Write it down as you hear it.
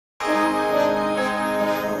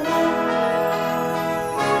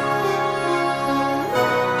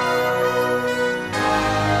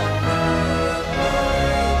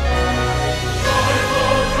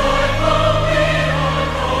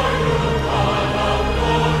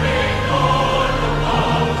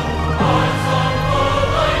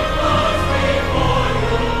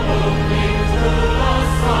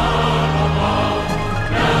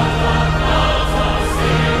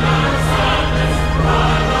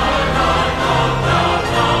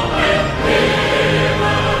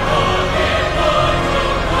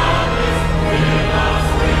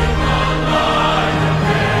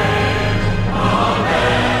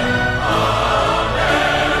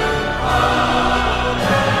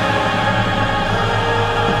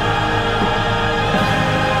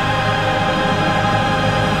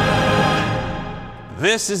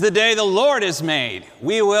this is the day the Lord has made.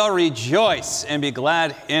 We will rejoice and be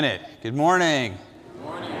glad in it. Good morning. Good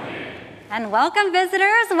morning. And welcome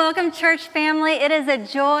visitors, welcome church family. It is a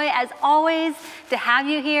joy as always to have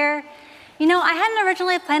you here. You know, I hadn't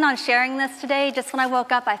originally planned on sharing this today. Just when I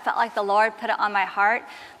woke up, I felt like the Lord put it on my heart.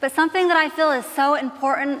 But something that I feel is so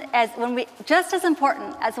important, just as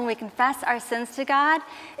important as when we confess our sins to God,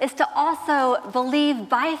 is to also believe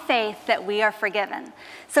by faith that we are forgiven.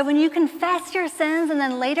 So when you confess your sins and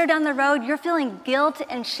then later down the road, you're feeling guilt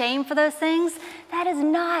and shame for those things, that is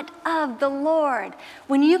not of the Lord.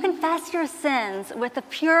 When you confess your sins with a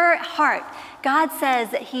pure heart, God says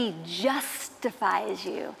that He justifies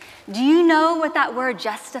you. Do you know what that word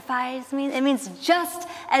justifies means? It means just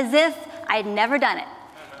as if I'd never done it.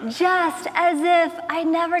 Just as if I'd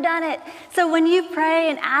never done it. So when you pray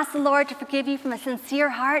and ask the Lord to forgive you from a sincere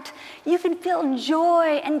heart, you can feel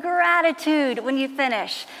joy and gratitude when you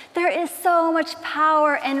finish. There is so much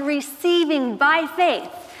power in receiving by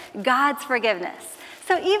faith God's forgiveness.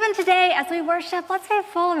 So even today, as we worship, let's be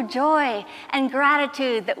full of joy and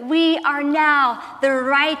gratitude that we are now the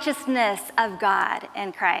righteousness of God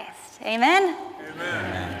in Christ. Amen?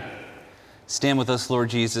 Amen. Stand with us, Lord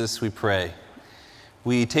Jesus, we pray.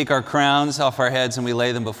 We take our crowns off our heads and we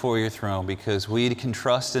lay them before your throne because we can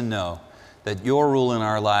trust and know that your rule in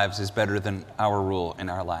our lives is better than our rule in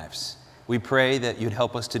our lives. We pray that you'd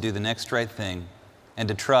help us to do the next right thing and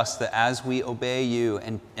to trust that as we obey you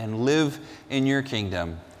and live in your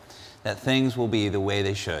kingdom, that things will be the way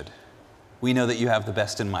they should. We know that you have the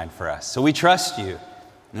best in mind for us. So we trust you,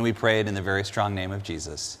 and we pray it in the very strong name of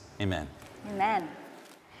Jesus. Amen. Amen.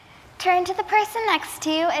 Turn to the person next to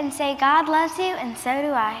you and say, God loves you, and so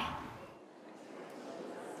do I.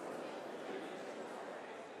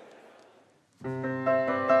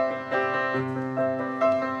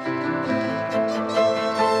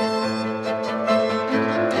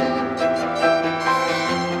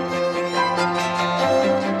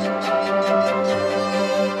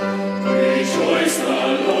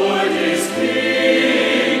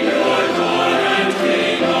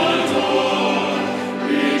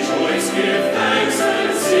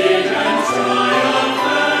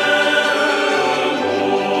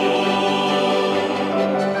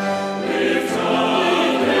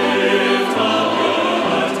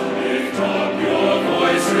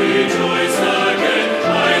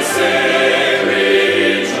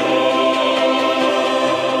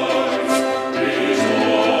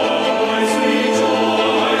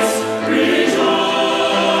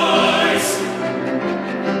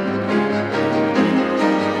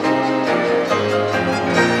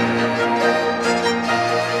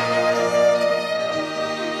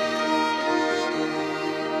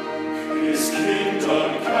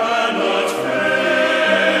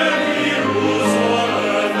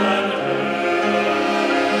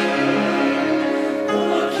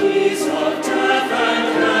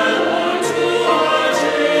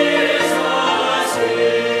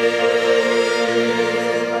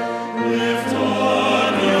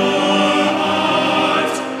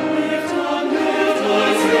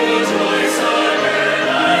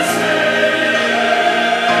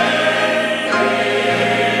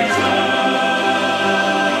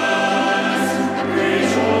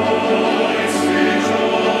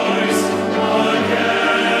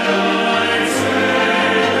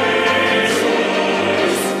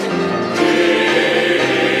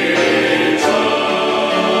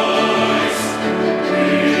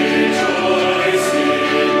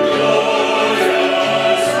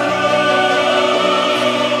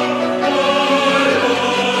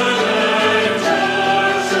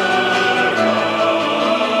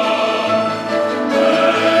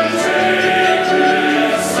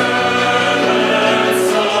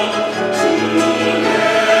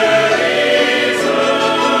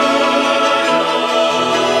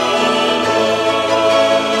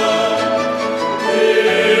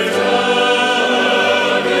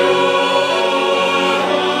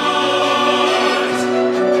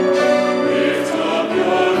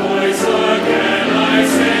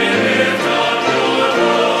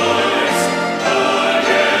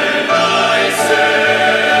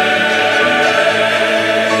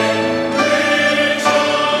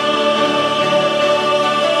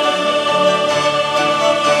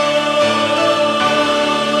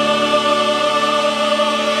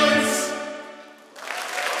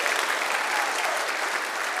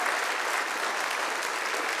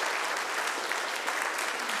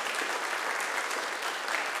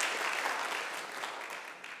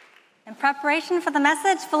 Preparation for the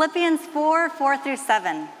message, Philippians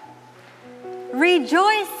 4:4-7.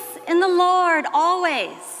 Rejoice in the Lord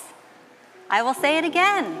always. I will say it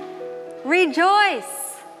again.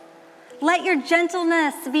 Rejoice. Let your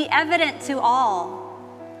gentleness be evident to all.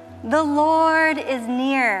 The Lord is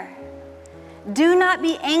near. Do not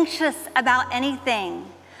be anxious about anything,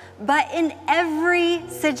 but in every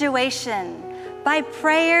situation, by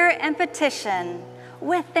prayer and petition,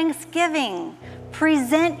 with thanksgiving,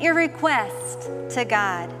 present your request to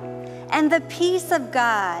God. And the peace of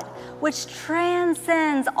God, which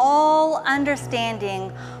transcends all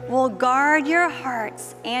understanding, will guard your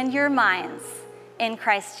hearts and your minds in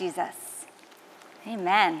Christ Jesus.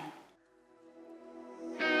 Amen.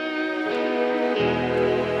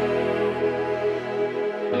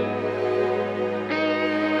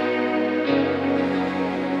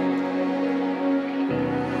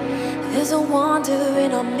 There's a wonder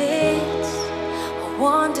in our midst, a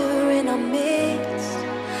wonder in our midst,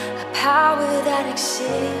 a power that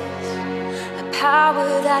exists, a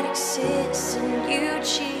power that exists in you,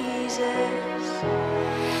 Jesus.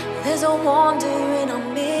 There's a wonder in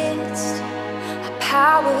our midst, a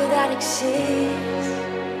power that exists.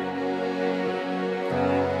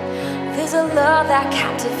 There's a love that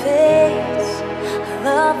captivates, a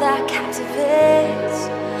love that captivates,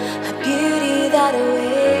 a beauty that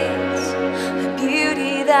awaits, a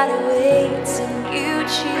beauty that awaits in you,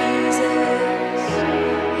 Jesus.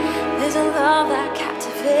 There's a love that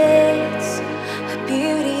captivates, a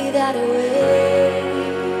beauty that awaits.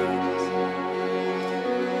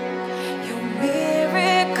 Your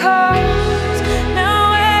miracles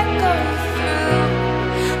now echo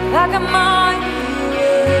through like a mighty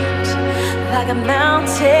wave, like a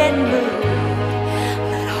mountain move.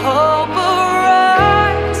 Let hope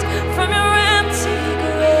arise from your empty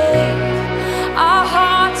grave. Our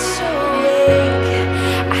hearts awake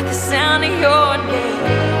at the sound of your name,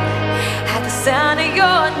 at the sound of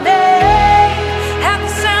your name, at the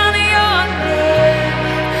sound of your name.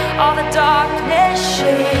 All the darkness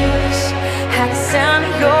shakes at the sound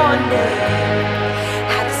of your name,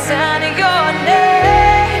 at the sound of your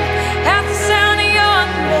name, at the sound of your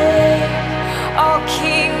name. All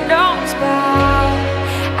kingdoms bow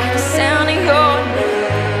at the sound of your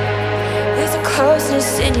name. There's a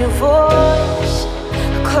closeness in your voice,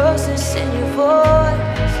 a closeness in your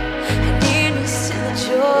voice, a nearness to the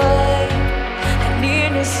joy, a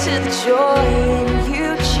nearness to the joy in you,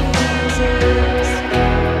 Jesus.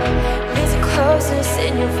 There's a closeness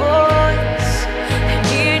in your voice, a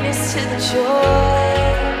nearness to the joy.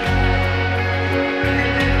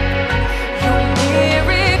 Your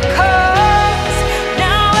miracles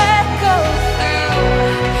now echo through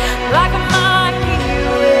like a mighty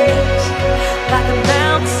wave, like a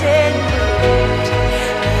mountain moved.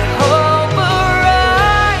 Let hope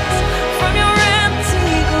arise from your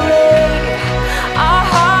empty grave. Our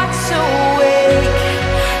hearts awake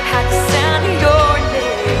at the sound of your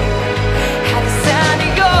name, at the sound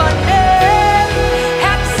of your name.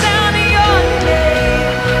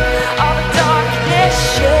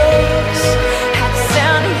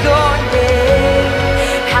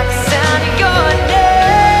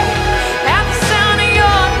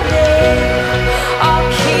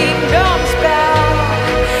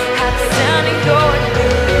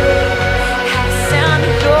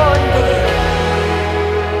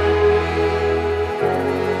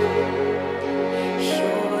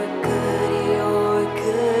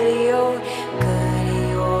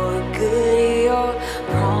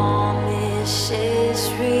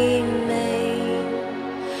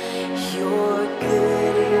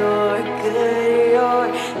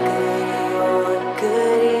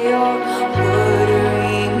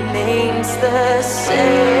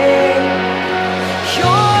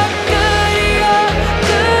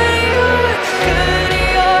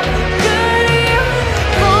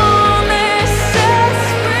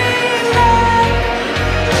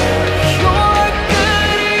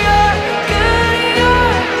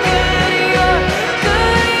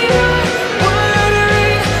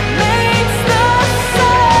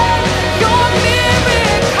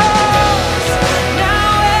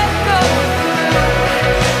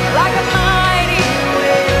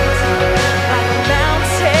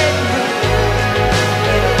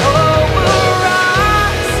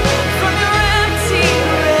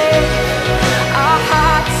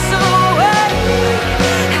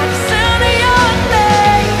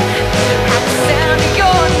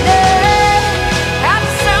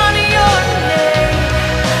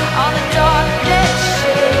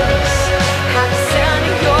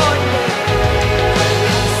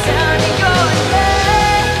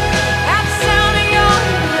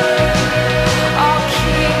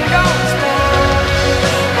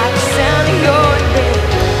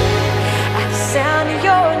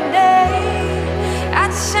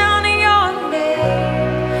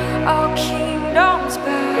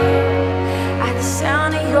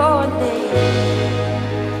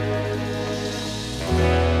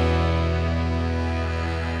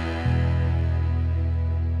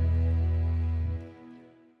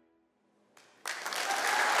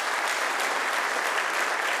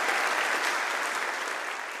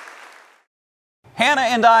 Hannah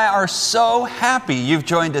and I are so happy you've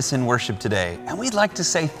joined us in worship today, and we'd like to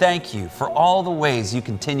say thank you for all the ways you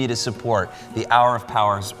continue to support the Hour of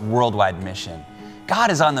Power's worldwide mission.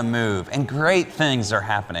 God is on the move, and great things are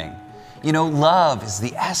happening. You know, love is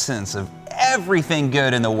the essence of everything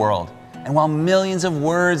good in the world, and while millions of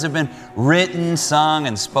words have been written, sung,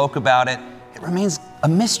 and spoke about it, it remains a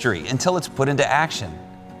mystery until it's put into action.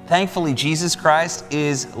 Thankfully, Jesus Christ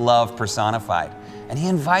is love personified, and He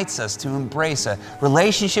invites us to embrace a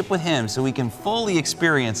relationship with Him so we can fully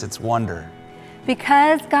experience its wonder.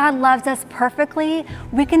 Because God loves us perfectly,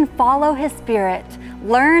 we can follow His Spirit,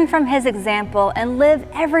 learn from His example, and live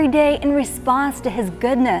every day in response to His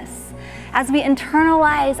goodness. As we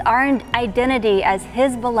internalize our identity as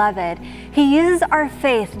His beloved, He uses our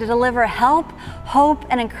faith to deliver help, hope,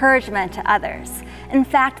 and encouragement to others. In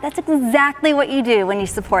fact, that's exactly what you do when you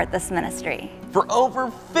support this ministry. For over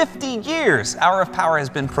 50 years, Hour of Power has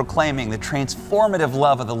been proclaiming the transformative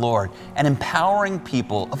love of the Lord and empowering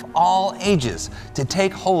people of all ages to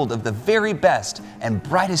take hold of the very best and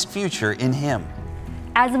brightest future in Him.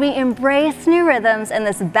 As we embrace new rhythms in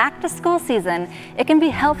this back-to-school season, it can be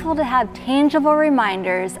helpful to have tangible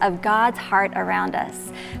reminders of God's heart around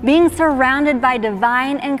us. Being surrounded by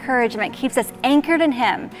divine encouragement keeps us anchored in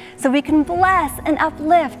Him, so we can bless and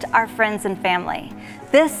uplift our friends and family.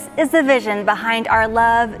 This is the vision behind our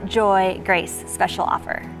Love, Joy, Grace special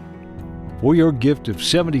offer. For your gift of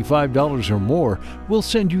 $75 or more, we'll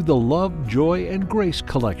send you the Love, Joy, and Grace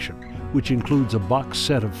collection, which includes a box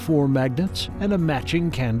set of 4 magnets and a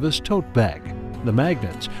matching canvas tote bag. The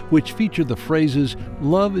magnets, which feature the phrases,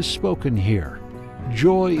 "Love is spoken here,"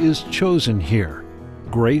 "Joy is chosen here,"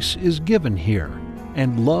 "Grace is given here,"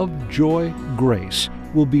 and "Love, Joy, Grace,"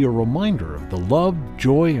 will be a reminder of the love,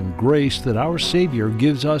 joy, and grace that our Savior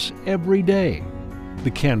gives us every day.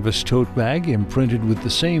 The canvas tote bag, imprinted with the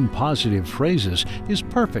same positive phrases, is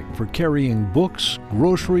perfect for carrying books,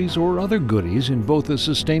 groceries, or other goodies in both a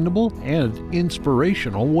sustainable and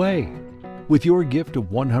inspirational way. With your gift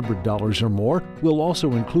of $100 or more, we'll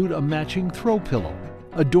also include a matching throw pillow.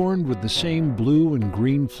 Adorned with the same blue and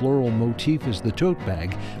green floral motif as the tote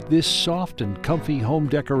bag, this soft and comfy home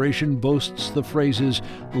decoration boasts the phrases,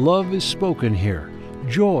 "Love is spoken here,"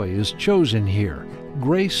 "Joy is chosen here,"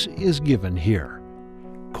 "Grace is given here."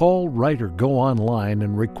 Call, write, or go online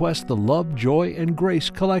and request the Love, Joy, and Grace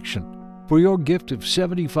collection. For your gift of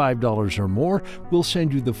 $75 or more, we'll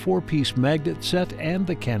send you the 4-piece magnet set and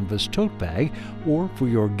the canvas tote bag, or for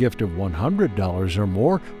your gift of $100 or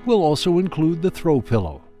more, we'll also include the throw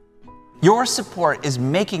pillow. Your support is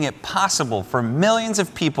making it possible for millions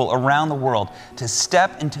of people around the world to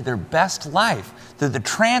step into their best life through the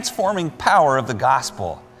transforming power of the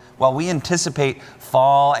gospel. While we anticipate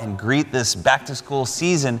fall and greet this back-to-school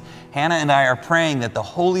season, Hannah and I are praying that the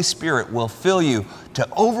Holy Spirit will fill you to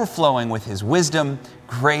overflowing with His wisdom,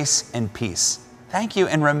 grace, and peace. Thank you,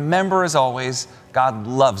 and remember, as always, God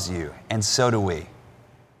loves you, and so do we.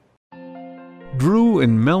 Drew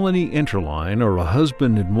and Melanie Enterline are a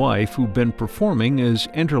husband and wife who've been performing as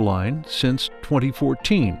Enterline since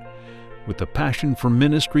 2014. With a passion for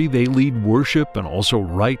ministry, they lead worship and also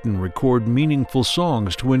write and record meaningful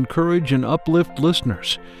songs to encourage and uplift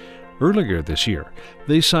listeners. Earlier this year,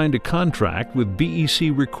 they signed a contract with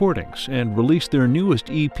BEC Recordings and released their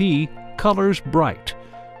newest EP, Colors Bright.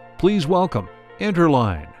 Please welcome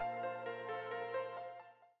Enterline.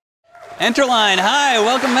 Enterline, hi,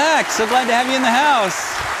 welcome back. So glad to have you in the house.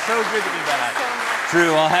 So good to be back.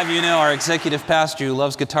 Drew, I'll have you know, our executive pastor who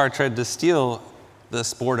loves guitar tried to steal the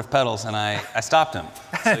sport of pedals, and I stopped him.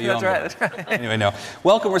 So you That's right. Anyway, no.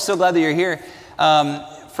 Welcome, we're so glad that you're here.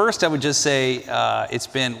 First, I would just say it's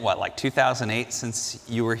been, what, like 2008 since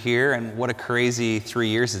you were here, and what a crazy 3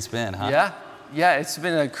 years it's been, huh? Yeah, it's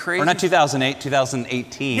been a crazy... Or not 2008,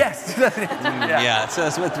 2018. Yes. Yeah, so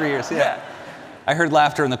it's been 3 years, yeah. I heard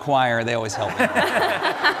laughter in the choir, they always help me.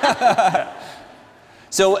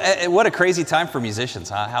 So what a crazy time for musicians,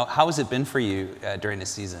 huh? How has it been for you during this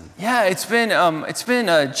season? Yeah, it's been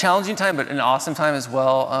a challenging time, but an awesome time as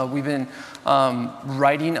well. We've been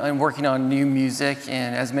writing and working on new music,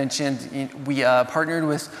 and as mentioned, we partnered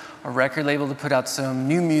with a record label to put out some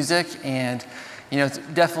new music, and it's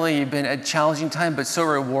definitely been a challenging time, but so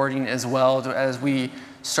rewarding as well as we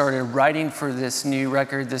started writing for this new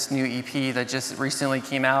record, this new EP that just recently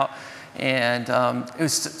came out. And it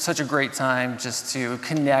was such a great time just to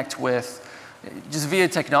connect with, just via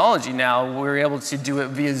technology now. We're able to do it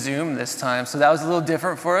via Zoom this time. So that was a little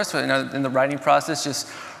different for us in the writing process, just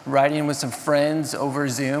writing with some friends over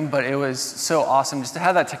Zoom. But it was so awesome just to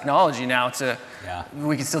have that technology now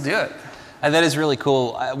we can still do it. That is really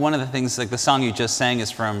cool. One of the things, like the song you just sang is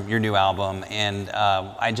from your new album, and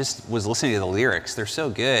I just was listening to the lyrics. They're so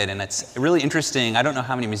good, and it's really interesting. I don't know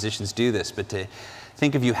how many musicians do this, but to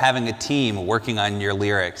think of you having a team working on your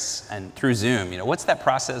lyrics and through Zoom, what's that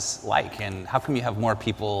process like, and how come you have more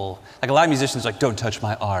people? Like a lot of musicians are like, don't touch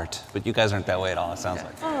my art, but you guys aren't that way at all, it sounds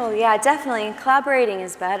like. Oh yeah, definitely. Collaborating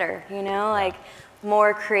is better, like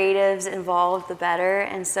more creatives involved, the better.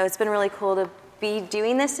 And so it's been really cool to be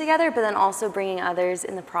doing this together, but then also bringing others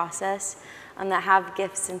in the process that have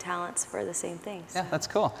gifts and talents for the same things. Yeah, that's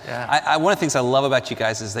cool. Yeah. One of the things I love about you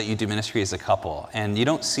guys is that you do ministry as a couple, and you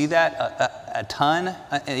don't see that a ton.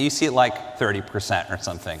 You see it like 30% or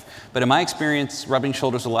something. But in my experience, rubbing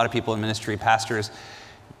shoulders with a lot of people in ministry, pastors,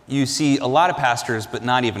 you see a lot of pastors, but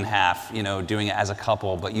not even half, doing it as a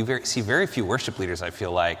couple. But you see very few worship leaders, I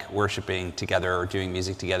feel like, worshiping together or doing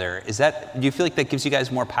music together. Do you feel like that gives you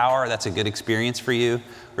guys more power? That's a good experience for you?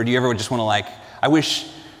 Or do you ever just want to I wish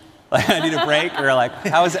I need a break, or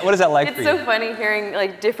what is that like for you? It's so funny hearing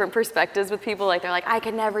different perspectives with people. They're like, I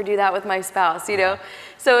could never do that with my spouse,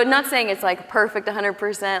 So not saying it's perfect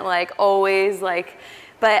 100%, always,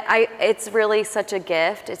 but it's really such a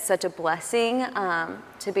gift. It's such a blessing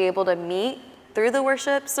to be able to meet through the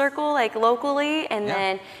worship circle, locally, and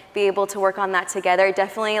then be able to work on that together. It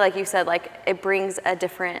definitely, like you said, it brings a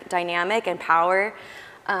different dynamic and power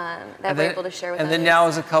that we're able to share with others. And then now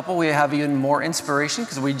as a couple, we have even more inspiration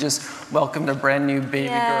because we just welcomed a brand new baby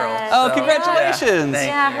girl. Oh, so, congratulations.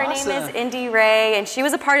 Her name is Indy Ray, and she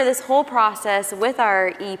was a part of this whole process with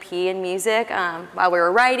our EP and music while we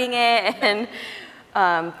were writing it and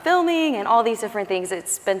filming and all these different things.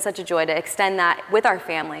 It's been such a joy to extend that with our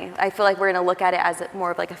family. I feel like we're going to look at it as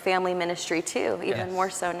more of a family ministry too, even more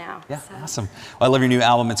so now. Yeah, awesome. Well, I love your new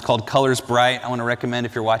album. It's called Colors Bright. I want to recommend,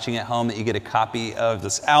 if you're watching at home, that you get a copy of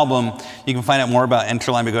this album. You can find out more about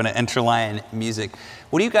Enterline by going to Enterline Music.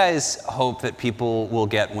 What do you guys hope that people will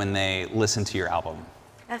get when they listen to your album?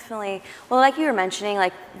 Definitely. Well, like you were mentioning,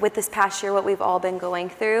 with this past year, what we've all been going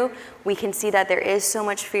through, we can see that there is so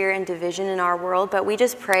much fear and division in our world, but we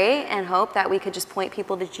just pray and hope that we could just point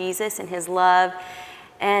people to Jesus and his love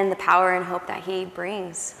and the power and hope that he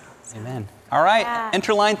brings. So. Amen. All right,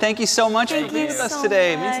 Enterline, thank you so much for being with us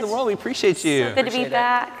today. It means the world. We appreciate you. So good to be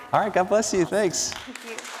back. All right, God bless you. Thanks. Thank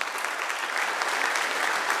you.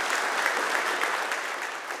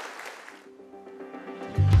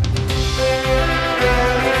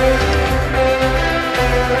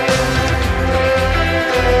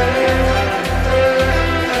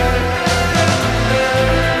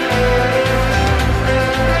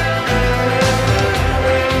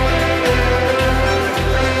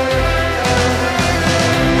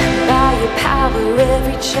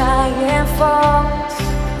 Giant falls,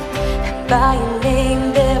 and by your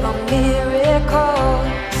name there are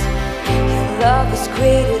miracles. Your love is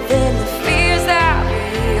greater than the fears that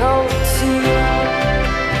we hold to.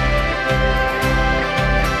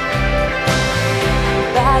 And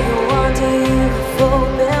by your wonder you've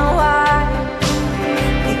opened wide,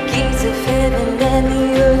 the gates of heaven and the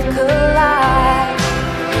earth collide.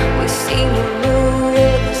 We've seen you move,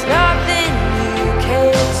 there's nothing you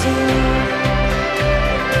can't do.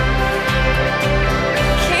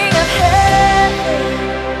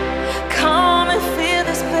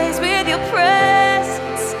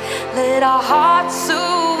 Let our hearts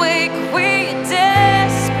awake, we're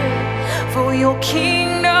desperate for your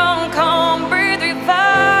kingdom come, breathe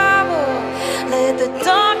revival, let the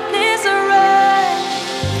darkness arise.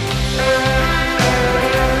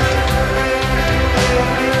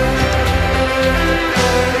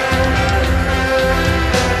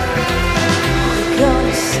 We're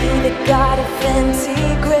gonna see the God of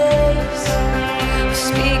empty grace. We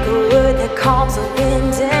speak a word that calms the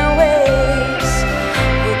wind and waves.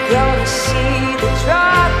 Gonna see the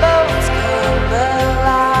dry bones come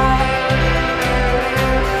alive.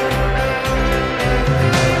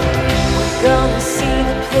 We're gonna see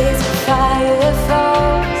the place where fire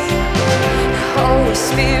falls. The Holy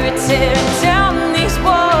Spirit tearing down these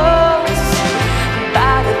walls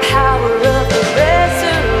by the power of the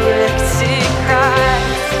resurrected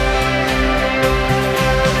Christ.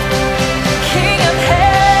 King of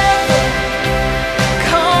heaven,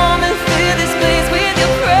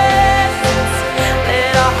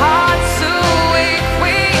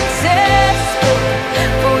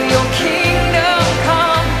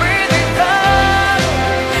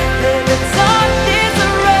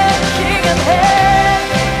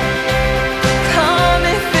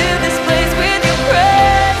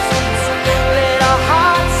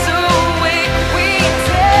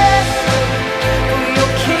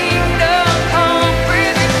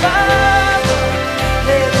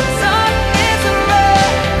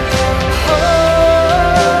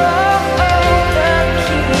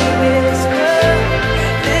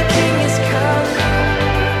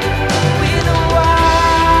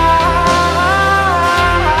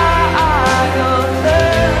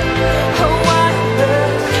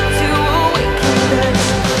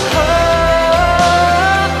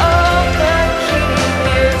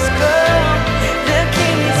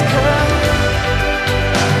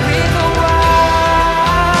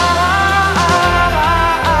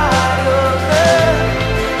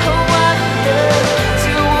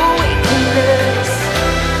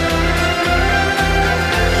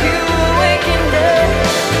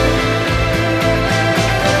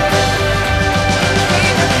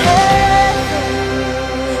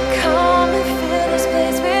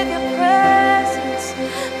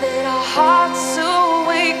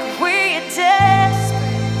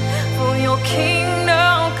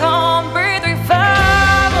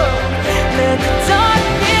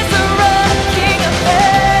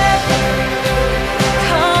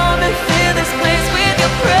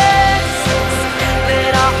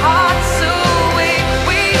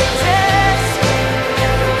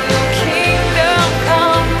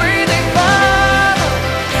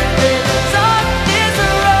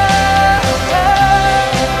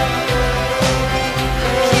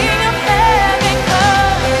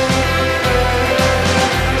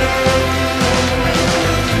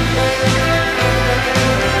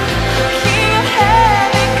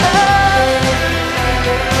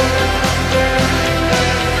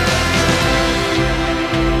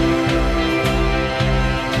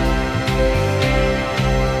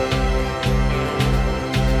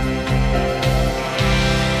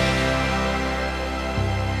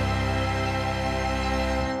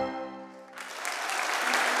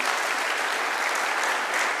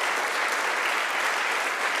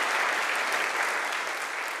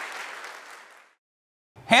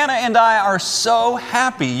 Hannah and I are so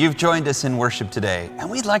happy you've joined us in worship today, and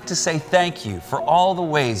we'd like to say thank you for all the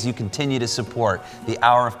ways you continue to support the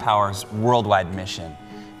Hour of Power's worldwide mission.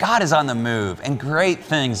 God is on the move, and great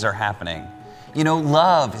things are happening. You know,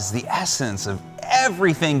 love is the essence of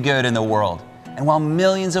everything good in the world, and while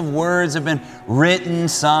millions of words have been written,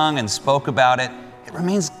 sung, and spoke about it, it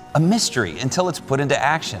remains a mystery until it's put into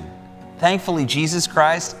action. Thankfully, Jesus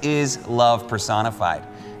Christ is love personified,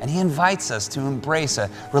 and He invites us to embrace a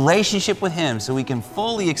relationship with Him so we can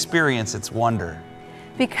fully experience its wonder.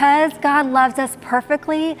 Because God loves us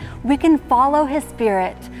perfectly, we can follow His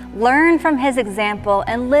Spirit, learn from His example,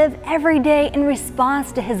 and live every day in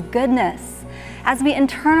response to His goodness. As we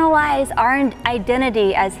internalize our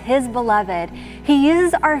identity as His beloved, He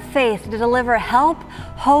uses our faith to deliver help,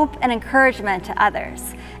 hope, and encouragement to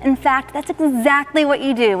others. In fact, that's exactly what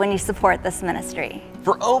you do when you support this ministry.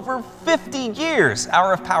 For over 50 years,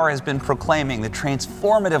 Hour of Power has been proclaiming the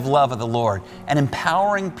transformative love of the Lord and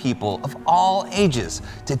empowering people of all ages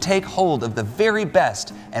to take hold of the very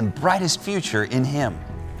best and brightest future in Him.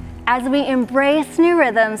 As we embrace new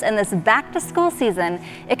rhythms in this back-to-school season,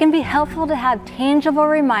 it can be helpful to have tangible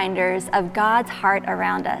reminders of God's heart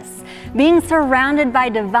around us. Being surrounded by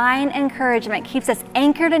divine encouragement keeps us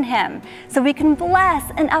anchored in Him, so we can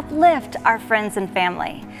bless and uplift our friends and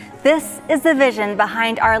family. This is the vision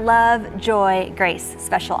behind our Love, Joy, Grace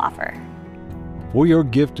special offer. For your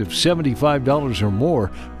gift of $75 or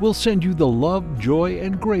more, we'll send you the Love, Joy,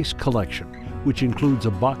 and Grace collection, which includes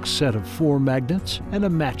a box set of 4 magnets and a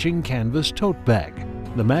matching canvas tote bag.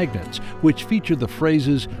 The magnets, which feature the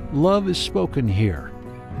phrases, "Love is spoken here,"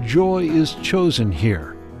 "Joy is chosen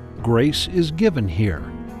here," "Grace is given here,"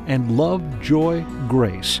 and "Love, Joy,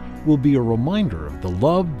 Grace," will be a reminder of the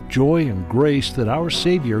love, joy, and grace that our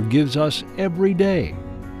Savior gives us every day.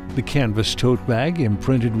 The canvas tote bag,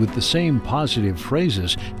 imprinted with the same positive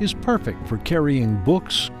phrases, is perfect for carrying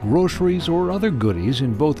books, groceries, or other goodies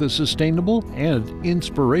in both a sustainable and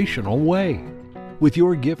inspirational way. With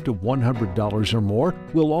your gift of $100 or more,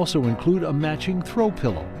 we'll also include a matching throw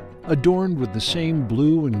pillow. Adorned with the same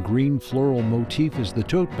blue and green floral motif as the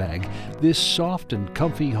tote bag, this soft and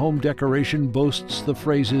comfy home decoration boasts the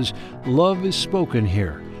phrases, "Love is spoken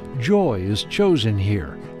here," "Joy is chosen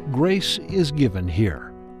here," "Grace is given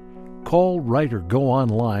here." Call, write, or go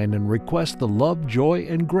online and request the Love, Joy,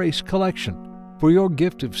 and Grace collection. For your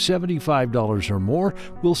gift of $75 or more,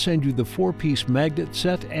 we'll send you the 4-piece magnet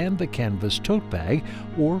set and the canvas tote bag,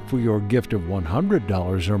 or for your gift of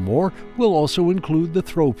 $100 or more, we'll also include the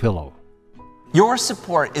throw pillow. Your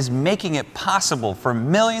support is making it possible for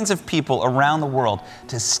millions of people around the world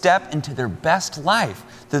to step into their best life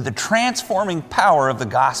through the transforming power of the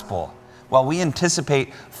gospel. While we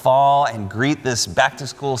anticipate fall and greet this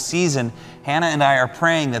back-to-school season, Hannah and I are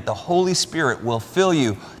praying that the Holy Spirit will fill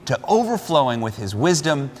you to overflowing with His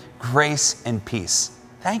wisdom, grace, and peace.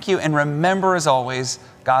 Thank you, and remember, as always,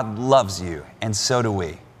 God loves you, and so do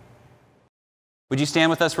we. Would you stand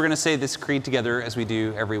with us? We're going to say this creed together as we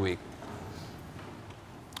do every week.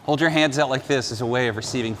 Hold your hands out like this as a way of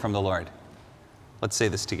receiving from the Lord. Let's say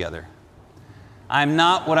this together. I'm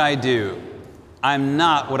not what I do. I'm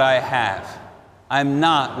not what I have. I'm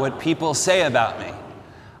not what people say about me.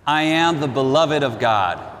 I am the beloved of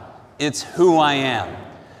God. It's who I am.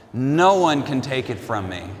 No one can take it from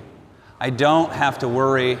me. I don't have to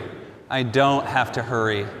worry. I don't have to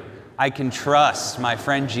hurry. I can trust my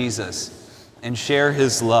friend Jesus and share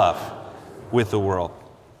His love with the world.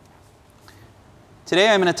 Today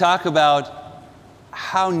I'm going to talk about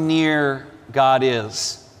how near God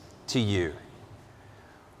is to you.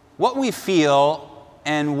 What we feel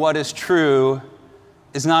and what is true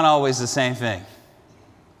is not always the same thing.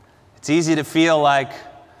 It's easy to feel like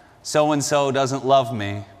so-and-so doesn't love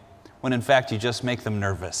me when in fact you just make them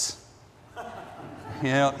nervous. You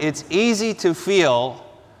know, it's easy to feel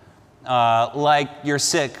like you're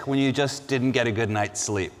sick when you just didn't get a good night's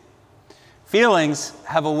sleep. Feelings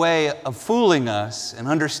have a way of fooling us and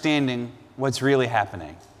understanding what's really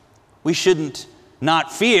happening. We shouldn't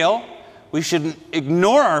not feel. We shouldn't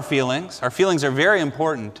ignore our feelings. Our feelings are very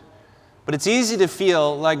important. But it's easy to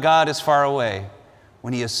feel like God is far away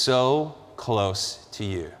when He is so close to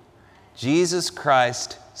you. Jesus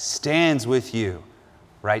Christ stands with you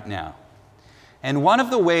right now. And one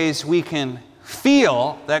of the ways we can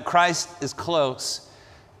feel that Christ is close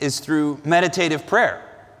is through meditative prayer.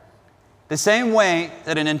 The same way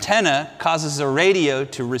that an antenna causes a radio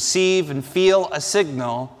to receive and feel a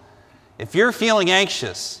signal, if you're feeling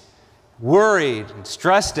anxious, worried, and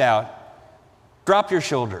stressed out, drop your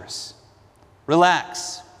shoulders,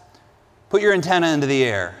 relax, put your antenna into the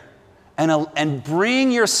air, and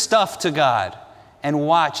bring your stuff to God and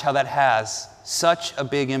watch how that has such a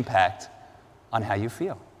big impact on how you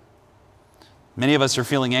feel. Many of us are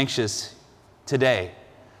feeling anxious today,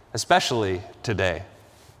 especially today.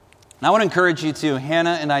 And I want to encourage you to,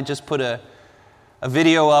 Hannah and I just put a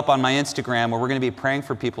video up on my Instagram where we're going to be praying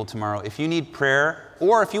for people tomorrow. If you need prayer,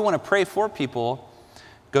 or if you want to pray for people,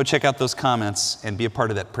 go check out those comments and be a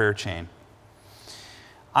part of that prayer chain.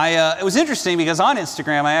 It was interesting because on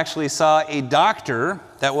Instagram I actually saw a doctor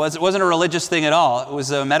it wasn't a religious thing at all. It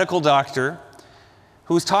was a medical doctor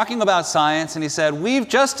who was talking about science, and he said, we've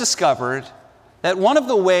just discovered that one of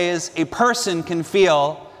the ways a person can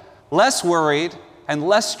feel less worried and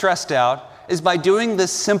less stressed out is by doing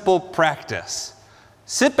this simple practice.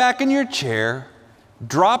 Sit back in your chair,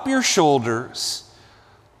 drop your shoulders,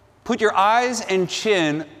 put your eyes and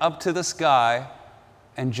chin up to the sky,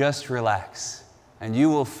 and just relax. And you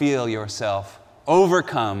will feel yourself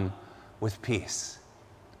overcome with peace.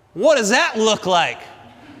 What does that look like?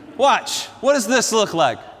 Watch. What does this look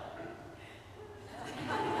like?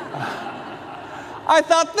 I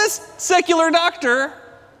thought this secular doctor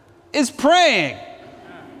is praying.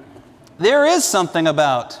 There is something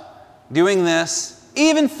about doing this,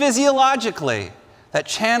 even physiologically, that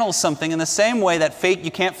channels something in the same way that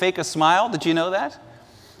you can't fake a smile. Did you know that?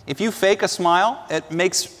 If you fake a smile, it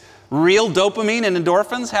makes real dopamine and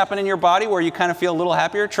endorphins happen in your body where you kind of feel a little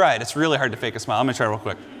happier. Try it. It's really hard to fake a smile. I'm going to try real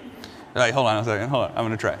quick. All right, hold on a second. Hold on. I'm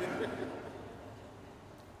going to try.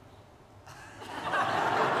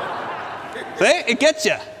 See? It gets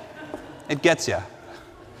you. It gets you.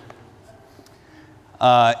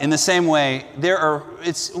 In the same way,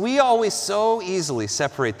 we always so easily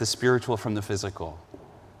separate the spiritual from the physical.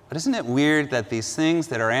 But isn't it weird that these things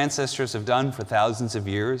that our ancestors have done for thousands of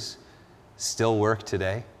years still work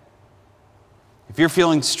today? If you're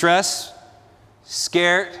feeling stressed,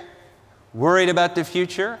 scared, worried about the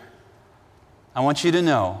future, I want you to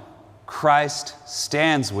know Christ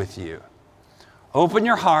stands with you. Open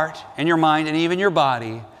your heart and your mind and even your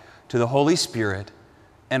body to the Holy Spirit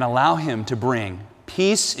and allow Him to bring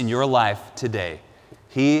peace in your life today.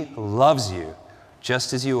 He loves you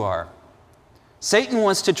just as you are. Satan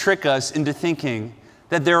wants to trick us into thinking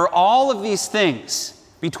that there are all of these things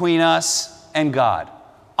between us and God.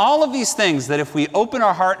 All of these things that if we open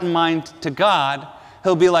our heart and mind to God,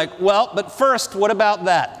 He'll be like, well, but first, what about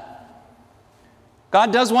that?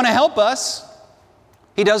 God does want to help us.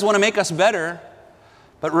 He does want to make us better.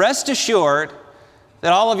 But rest assured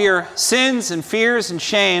that all of your sins and fears and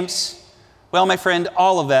shames, well, my friend,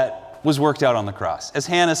 all of that was worked out on the cross. As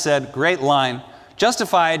Hannah said, great line,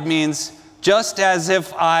 justified means just as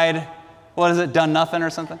if I'd, done nothing or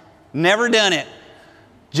something? Never done it.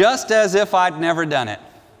 Just as if I'd never done it.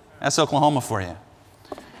 That's Oklahoma for you.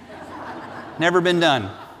 Never been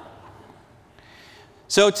done.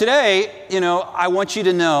 So today, I want you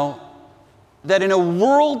to know that in a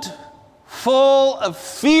world full of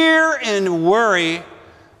fear and worry,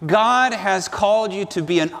 God has called you to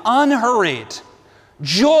be an unhurried,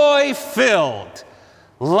 joy-filled,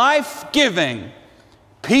 life-giving,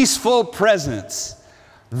 peaceful presence.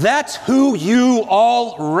 That's who you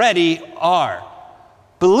already are.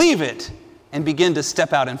 Believe it and begin to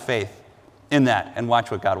step out in faith in that and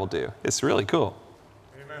watch what God will do. It's really cool.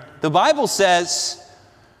 Amen. The Bible says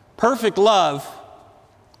perfect love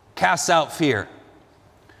casts out fear.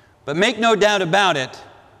 But make no doubt about it,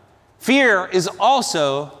 fear is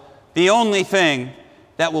also the only thing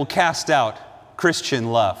that will cast out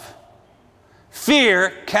Christian love.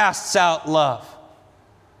 Fear casts out love.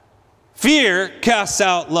 Fear casts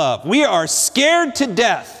out love. We are scared to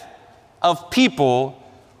death of people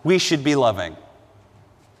we should be loving.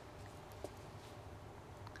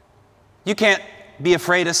 You can't be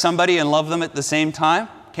afraid of somebody and love them at the same time,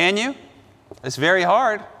 can you? It's very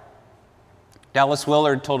hard. Dallas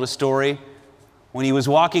Willard told a story when he was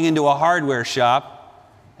walking into a hardware shop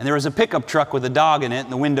and there was a pickup truck with a dog in it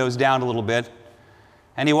and the windows down a little bit.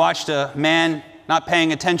 And he watched a man not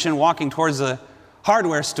paying attention walking towards the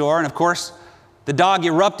hardware store, and of course the dog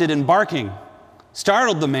erupted in barking,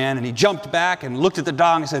 startled the man, and he jumped back and looked at the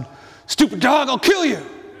dog and said, "Stupid dog, I'll kill you.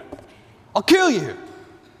 I'll kill you."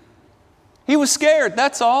 He was scared,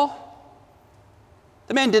 that's all.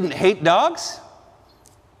 The man didn't hate dogs.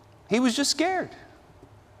 He was just scared.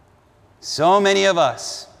 So many of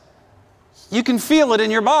us, you can feel it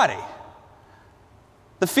in your body.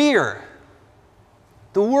 The fear,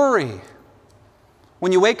 the worry.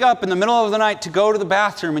 When you wake up in the middle of the night to go to the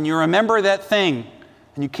bathroom and you remember that thing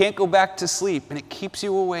and you can't go back to sleep and it keeps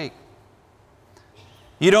you awake.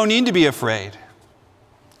 You don't need to be afraid.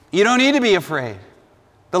 You don't need to be afraid.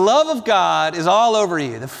 The love of God is all over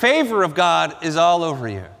you. The favor of God is all over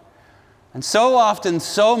you. And so often,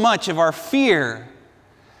 so much of our fear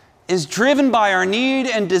is driven by our need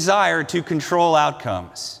and desire to control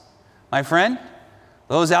outcomes. My friend,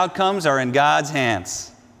 those outcomes are in God's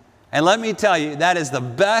hands. And let me tell you, that is the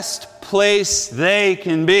best place they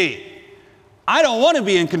can be. I don't want to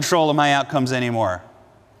be in control of my outcomes anymore.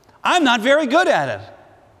 I'm not very good at it.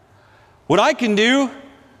 What I can do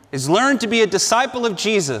is learn to be a disciple of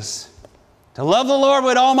Jesus, to love the Lord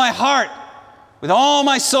with all my heart, with all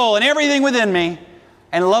my soul and everything within me,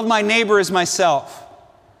 and love my neighbor as myself.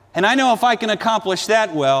 And I know if I can accomplish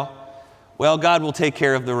that well, God will take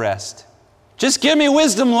care of the rest. Just give me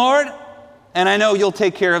wisdom, Lord, and I know you'll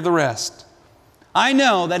take care of the rest. I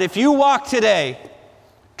know that if you walk today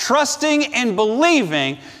trusting and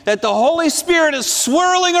believing that the Holy Spirit is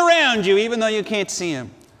swirling around you even though you can't see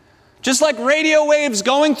Him, just like radio waves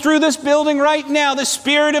going through this building right now, the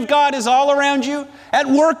Spirit of God is all around you, at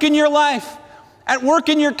work in your life, at work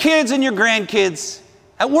in your kids and your grandkids,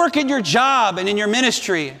 at work at your job and in your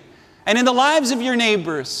ministry, and in the lives of your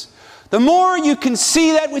neighbors. The more you can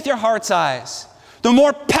see that with your heart's eyes, the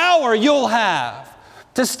more power you'll have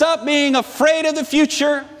to stop being afraid of the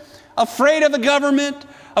future, afraid of the government,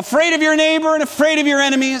 afraid of your neighbor and afraid of your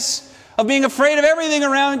enemies, of being afraid of everything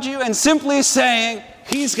around you, and simply saying,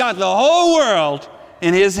 He's got the whole world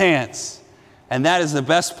in His hands. And that is the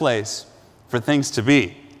best place for things to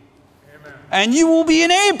be. Amen. And you will be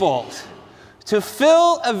enabled to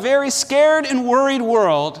fill a very scared and worried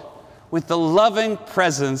world with the loving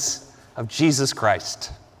presence of Jesus Christ.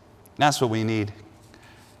 And that's what we need.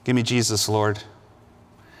 Give me Jesus, Lord.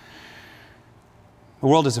 The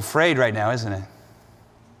world is afraid right now, isn't it?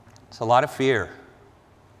 It's a lot of fear.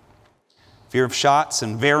 Fear of shots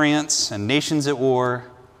and variants and nations at war.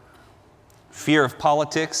 Fear of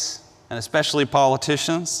politics, and especially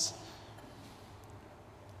politicians.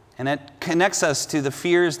 And it connects us to the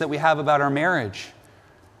fears that we have about our marriage,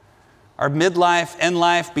 our midlife, end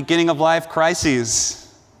life, beginning of life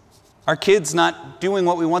crises, our kids not doing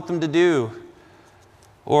what we want them to do,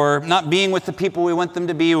 or not being with the people we want them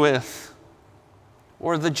to be with,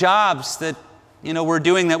 or the jobs that we're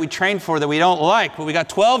doing that we trained for that we don't like, but we got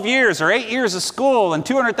 12 years or 8 years of school and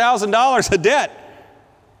 $200,000 of debt.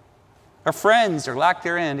 Our friends or lack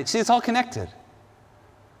therein. See, it's all connected.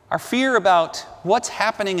 Our fear about what's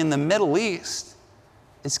happening in the Middle East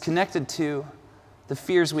is connected to the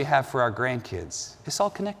fears we have for our grandkids. It's all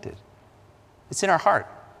connected. It's in our heart.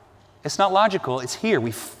 It's not logical. It's here.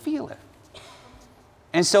 We feel it.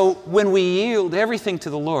 And so when we yield everything to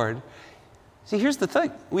the Lord, see, here's the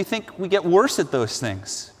thing. We think we get worse at those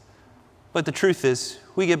things. But the truth is,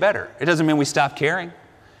 we get better. It doesn't mean we stop caring.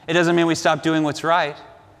 It doesn't mean we stop doing what's right.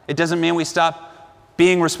 It doesn't mean we stop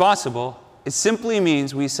being responsible. It simply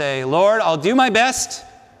means we say, Lord, I'll do my best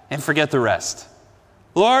and forget the rest.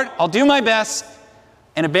 Lord, I'll do my best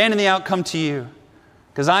and abandon the outcome to you,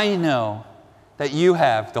 because I know that you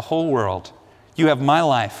have the whole world. You have my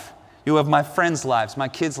life. You have my friends' lives, my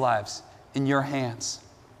kids' lives in your hands.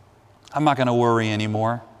 I'm not going to worry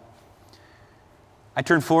anymore. I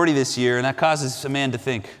turned 40 this year, and that causes a man to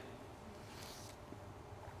think.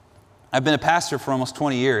 I've been a pastor for almost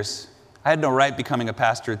 20 years. I had no right becoming a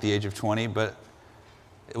pastor at the age of 20, but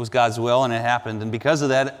it was God's will, and it happened. And because of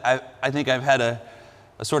that, I think I've had a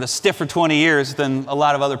sort of stiffer 20 years than a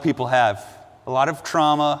lot of other people have. A lot of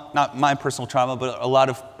trauma, not my personal trauma, but a lot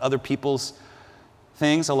of other people's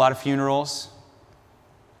things, a lot of funerals.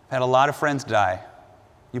 I've had a lot of friends die.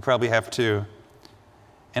 You probably have too.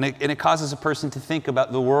 And it causes a person to think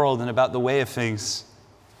about the world and about the way of things.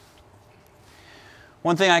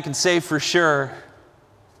 One thing I can say for sure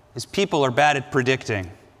is people are bad at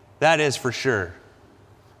predicting. That is for sure.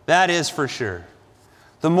 That is for sure.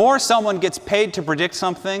 The more someone gets paid to predict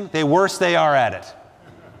something, the worse they are at it.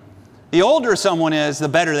 The older someone is, the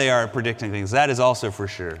better they are at predicting things. That is also for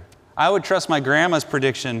sure. I would trust my grandma's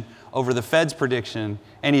prediction over the Fed's prediction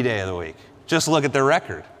any day of the week. Just look at their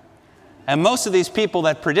record. And most of these people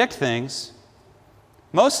that predict things,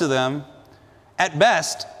 most of them, at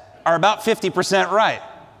best, are about 50% right.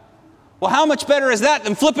 Well, how much better is that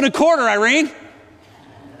than flipping a quarter, Irene?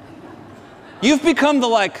 You've become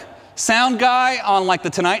the sound guy on the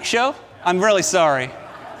Tonight Show. I'm really sorry.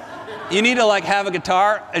 You need to have a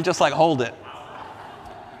guitar and just hold it.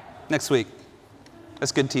 Next week.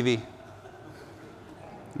 That's good TV.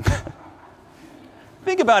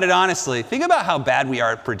 Think about it honestly. Think about how bad we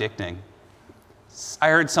are at predicting. I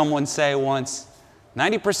heard someone say once,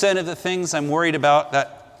 90% of the things I'm worried about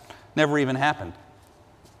that never even happened.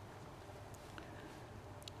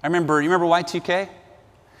 You remember Y2K?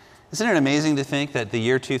 Isn't it amazing to think that the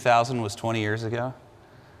year 2000 was 20 years ago?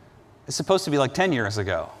 It's supposed to be 10 years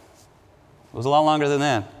ago. It was a lot longer than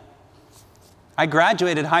that. I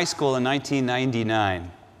graduated high school in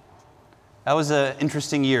 1999. That was an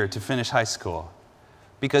interesting year to finish high school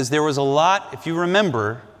because there was a lot, if you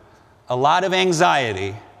remember, a lot of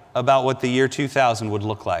anxiety about what the year 2000 would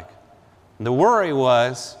look like. And the worry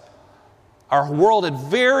was our world had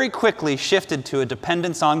very quickly shifted to a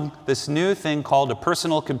dependence on this new thing called a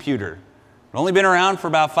personal computer. It's only been around for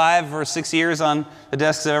about 5 or 6 years on the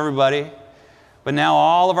desks of everybody, but now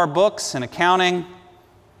all of our books and accounting,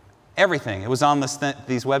 everything, it was on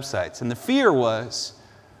these websites. And the fear was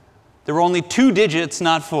there were only 2 digits,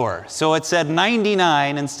 not 4. So it said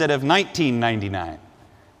 99 instead of 1999.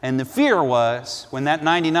 And the fear was when that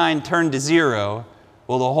 99 turned to 0,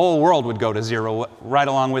 well, the whole world would go to 0 right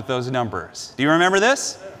along with those numbers. Do you remember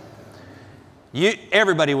this?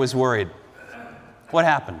 Everybody was worried. What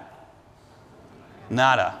happened?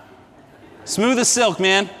 Nada. Smooth as silk,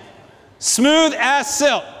 man. Smooth as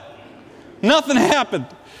silk. Nothing happened.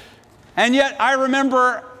 And yet I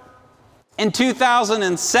remember in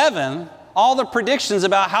 2007, all the predictions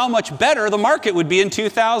about how much better the market would be in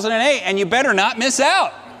 2008, and you better not miss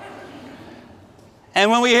out. And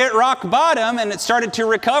when we hit rock bottom and it started to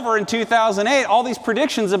recover in 2008, all these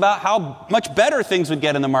predictions about how much better things would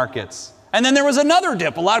get in the markets. And then there was another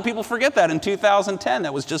dip. A lot of people forget that in 2010.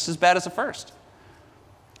 That was just as bad as the first.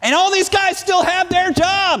 And all these guys still have their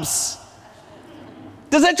jobs.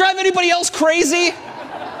 Does that drive anybody else crazy?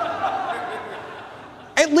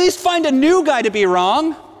 At least find a new guy to be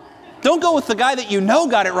wrong. Don't go with the guy that you know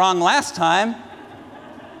got it wrong last time.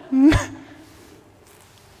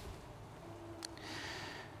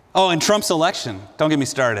 Oh, and Trump's election. Don't get me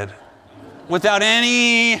started. Without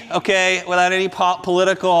any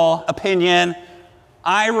political opinion,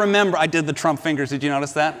 I remember, I did the Trump fingers, did you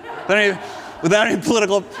notice that? Without any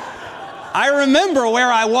political, I remember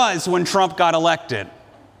where I was when Trump got elected.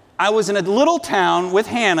 I was in a little town with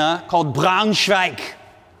Hannah called Braunschweig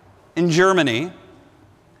in Germany.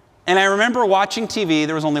 And I remember watching TV.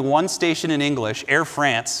 There was only one station in English, Air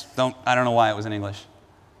France. I don't know why it was in English.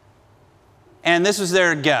 And this was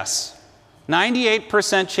their guess.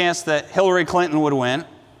 98% chance that Hillary Clinton would win,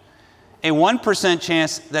 a 1%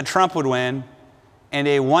 chance that Trump would win, and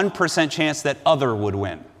a 1% chance that other would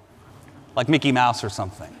win, like Mickey Mouse or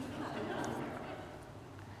something.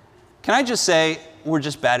 Can I just say, we're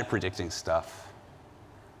just bad at predicting stuff.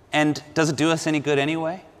 And does it do us any good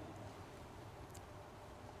anyway?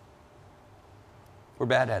 We're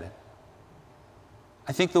bad at it.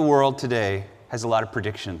 I think the world today has a lot of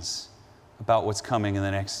predictions about what's coming in the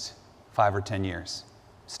next 5 or 10 years.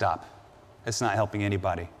 Stop. It's not helping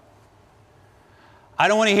anybody. I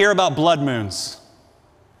don't want to hear about blood moons.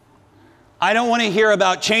 I don't want to hear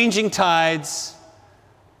about changing tides.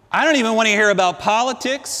 I don't even want to hear about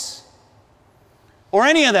politics or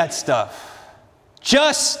any of that stuff.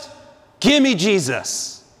 Just give me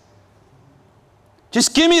Jesus.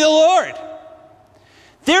 Just give me the Lord.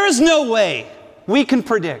 There is no way we can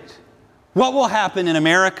predict what will happen in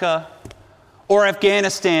America or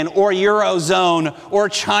Afghanistan or Eurozone or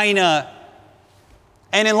China.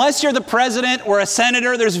 And unless you're the president or a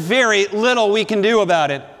senator, there's very little we can do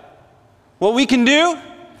about it. What we can do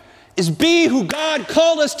is be who God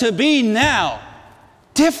called us to be now.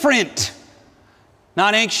 Different.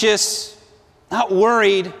 Not anxious, not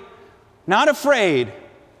worried, not afraid,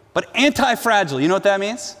 but anti-fragile. You know what that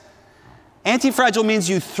means? Anti-fragile means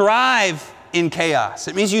you thrive in chaos.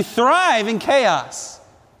 It means you thrive in chaos.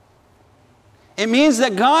 It means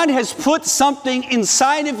that God has put something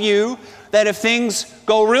inside of you that if things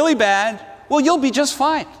go really bad, well, you'll be just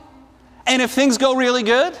fine. And if things go really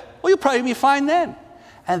good, well, you'll probably be fine then.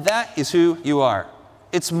 And that is who you are.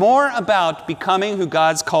 It's more about becoming who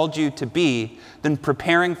God's called you to be than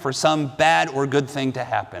preparing for some bad or good thing to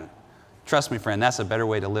happen. Trust me, friend, that's a better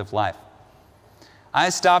way to live life. I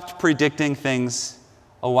stopped predicting things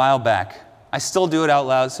a while back. I still do it out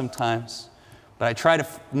loud sometimes, but I try to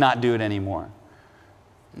not do it anymore.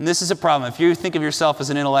 And this is a problem. If you think of yourself as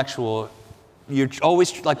an intellectual, you're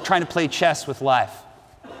always like trying to play chess with life.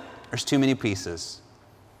 There's too many pieces.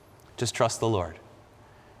 Just trust the Lord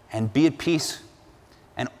and be at peace.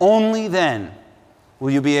 And only then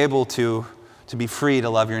will you be able to be free to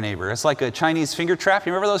love your neighbor. It's like a Chinese finger trap.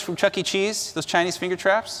 You remember those from Chuck E. Cheese? Those Chinese finger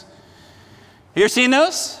traps? You ever seen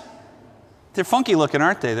those? They're funky looking,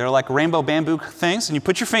 aren't they? They're like rainbow bamboo things, and you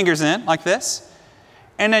put your fingers in like this,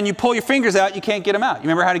 and then you pull your fingers out, you can't get them out. You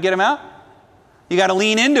remember how to get them out? You got to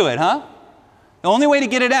lean into it, huh? The only way to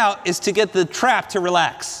get it out is to get the trap to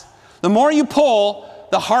relax. The more you pull,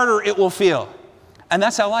 the harder it will feel. And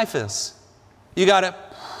that's how life is. You got to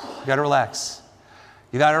relax.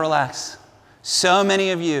 You got to relax. So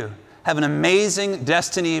many of you have an amazing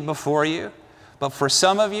destiny before you. But for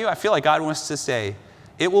some of you, I feel like God wants to say,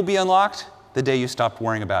 it will be unlocked the day you stop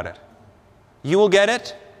worrying about it. You will get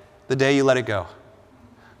it the day you let it go.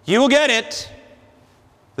 You will get it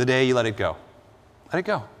the day you let it go. Let it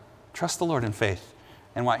go. Trust the Lord in faith.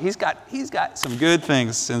 And why? He's got some good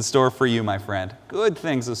things in store for you, my friend. Good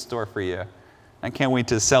things in store for you. I can't wait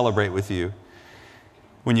to celebrate with you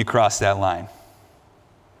when you cross that line.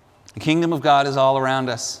 The kingdom of God is all around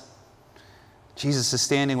us. Jesus is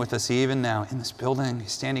standing with us even now in this building.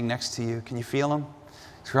 He's standing next to you. Can you feel him?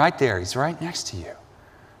 He's right there. He's right next to you.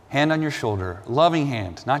 Hand on your shoulder. Loving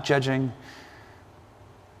hand. Not judging.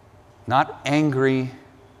 Not angry.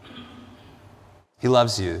 He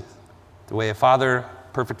loves you. The way a father,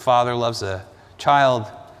 perfect father, loves a child.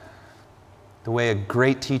 The way a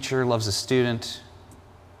great teacher loves a student.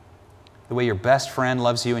 The way your best friend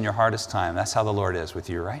loves you in your hardest time. That's how the Lord is with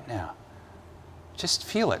you right now. Just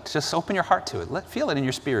feel it. Just open your heart to it. Feel it in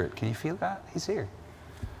your spirit. Can you feel that? He's here.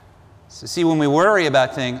 So see, when we worry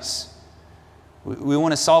about things, we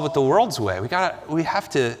want to solve it the world's way. We have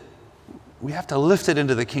to lift it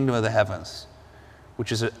into the kingdom of the heavens,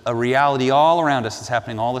 which is a reality all around us that's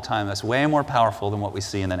happening all the time. That's way more powerful than what we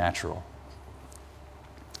see in the natural.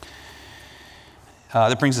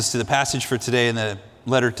 That brings us to the passage for today in the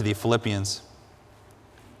letter to the Philippians.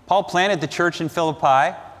 Paul planted the church in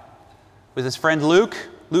Philippi with his friend Luke.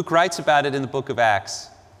 Luke writes about it in the book of Acts.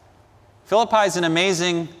 Philippi was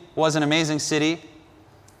an amazing city.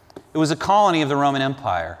 It was a colony of the Roman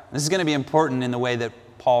Empire. This is going to be important in the way that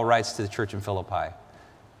Paul writes to the church in Philippi.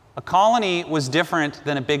 A colony was different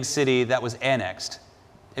than a big city that was annexed.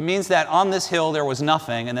 It means that on this hill there was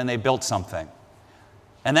nothing, and then they built something.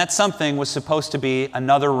 And that something was supposed to be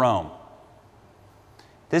another Rome.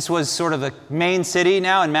 This was sort of the main city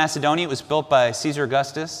now in Macedonia. It was built by Caesar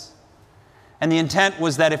Augustus. And the intent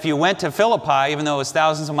was that if you went to Philippi, even though it was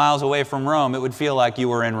thousands of miles away from Rome, it would feel like you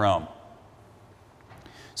were in Rome.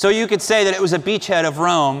 So you could say that it was a beachhead of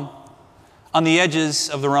Rome on the edges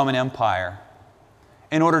of the Roman Empire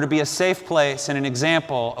in order to be a safe place and an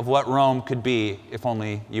example of what Rome could be if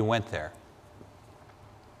only you went there.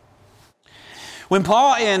 When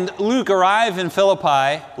Paul and Luke arrive in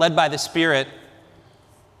Philippi, led by the Spirit,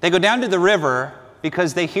 they go down to the river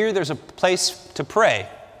because they hear there's a place to pray.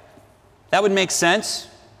 That would make sense.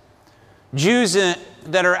 Jews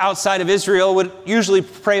that are outside of Israel would usually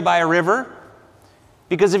pray by a river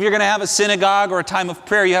because if you're going to have a synagogue or a time of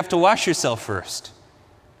prayer, you have to wash yourself first.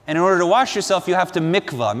 And in order to wash yourself, you have to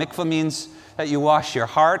mikvah. Mikvah means that you wash your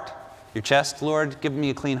heart, your chest. Lord, give me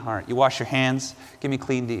a clean heart. You wash your hands, give me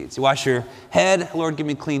clean deeds. You wash your head, Lord, give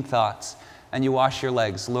me clean thoughts. And you wash your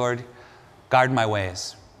legs. Lord, guard my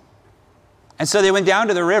ways. And so they went down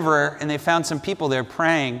to the river and they found some people there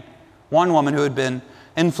praying. One woman who had been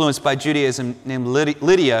influenced by Judaism named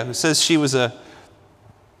Lydia, who says she was a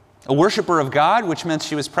worshiper of God, which meant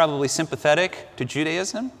she was probably sympathetic to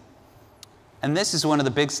Judaism. And this is one of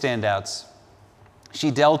the big standouts.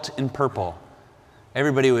 She dealt in purple.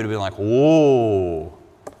 Everybody would have been like, whoa,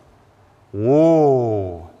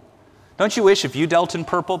 whoa. Don't you wish if you dealt in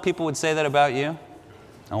purple, people would say that about you?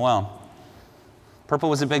 Oh well. Purple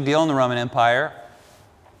was a big deal in the Roman Empire.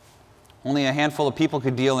 Only a handful of people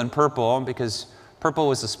could deal in purple because purple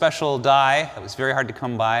was a special dye that was very hard to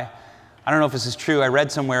come by. I don't know if this is true. I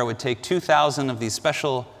read somewhere it would take 2,000 of these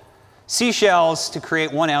special seashells to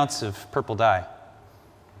create 1 ounce of purple dye.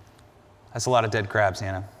 That's a lot of dead crabs,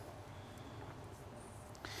 Hannah.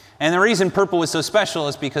 And the reason purple was so special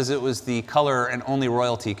is because it was the color and only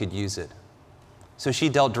royalty could use it. So she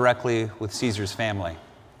dealt directly with Caesar's family.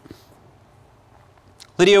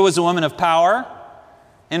 Lydia was a woman of power,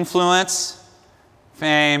 influence,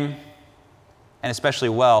 fame, and especially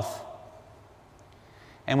wealth.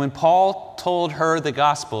 And when Paul told her the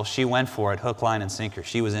gospel, she went for it, hook, line, and sinker.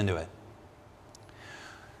 She was into it.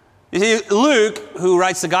 You see, Luke, who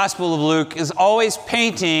writes the Gospel of Luke, is always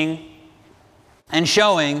painting and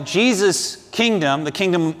showing Jesus' kingdom, the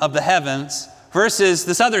kingdom of the heavens, versus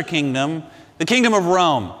this other kingdom, the kingdom of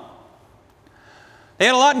Rome. They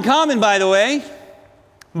had a lot in common, by the way.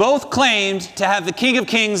 Both claimed to have the King of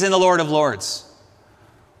Kings and the Lord of Lords.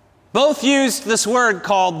 Both used this word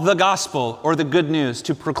called the gospel, or the good news,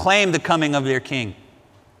 to proclaim the coming of their king.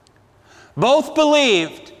 Both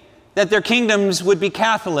believed that their kingdoms would be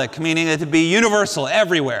Catholic, meaning that it would be universal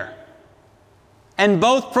everywhere. And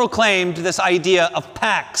both proclaimed this idea of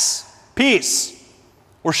pax, peace,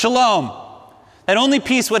 or shalom, that only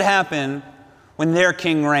peace would happen when their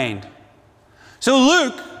king reigned. So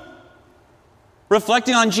Luke,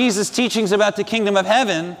 reflecting on Jesus' teachings about the kingdom of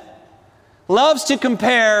heaven, loves to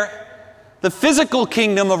compare the physical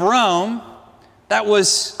kingdom of Rome that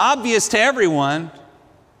was obvious to everyone,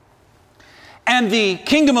 and the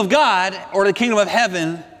kingdom of God, or the kingdom of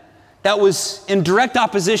heaven, that was in direct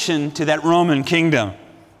opposition to that Roman kingdom.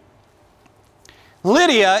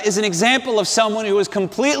 Lydia is an example of someone who was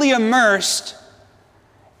completely immersed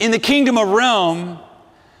in the kingdom of Rome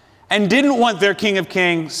and didn't want their King of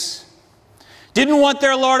Kings, didn't want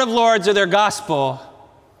their Lord of Lords or their gospel.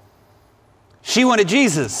 She wanted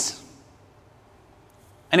Jesus.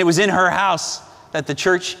 And it was in her house that the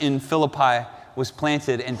church in Philippi was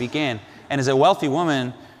planted and began. And as a wealthy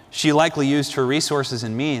woman, she likely used her resources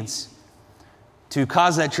and means to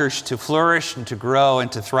cause that church to flourish and to grow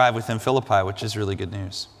and to thrive within Philippi, which is really good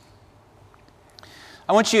news.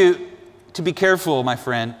 I want you to be careful, my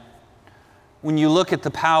friend, when you look at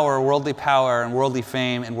the power and worldly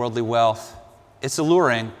fame and worldly wealth. It's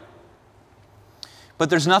alluring, but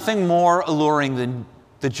there's nothing more alluring than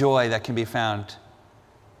the joy that can be found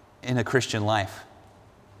in a Christian life.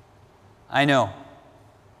 I know.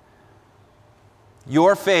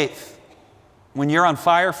 Your faith, when you're on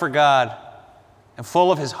fire for God and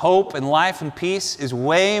full of His hope and life and peace, is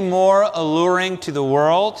way more alluring to the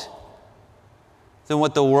world than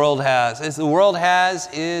what the world has. As the world has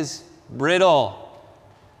is brittle,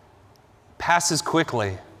 passes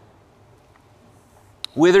quickly,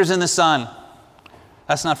 withers in the sun.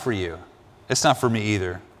 That's not for you. It's not for me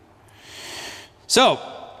either. So,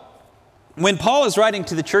 when Paul is writing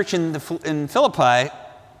to the church in Philippi,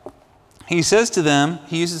 he says to them,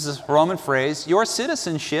 he uses this Roman phrase, your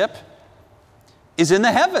citizenship is in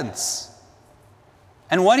the heavens.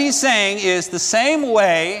 And what he's saying is the same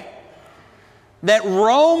way that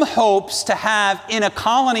Rome hopes to have in a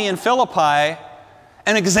colony in Philippi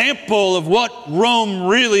an example of what Rome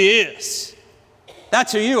really is.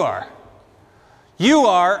 That's who you are. You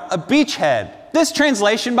are a beachhead. This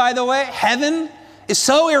translation, by the way, heaven, is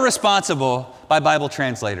so irresponsible by Bible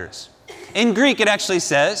translators. In Greek, it actually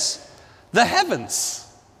says, the heavens.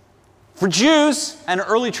 For Jews and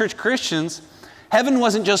early church Christians, heaven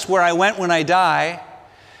wasn't just where I went when I die.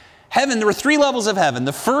 Heaven, there were 3 levels of heaven.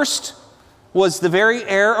 The first was the very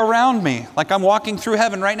air around me. Like I'm walking through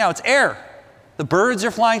heaven right now. It's air. The birds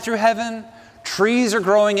are flying through heaven. Trees are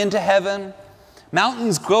growing into heaven.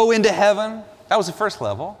 Mountains go into heaven. That was the first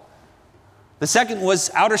level. The second was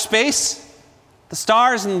outer space, the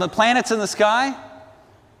stars and the planets in the sky.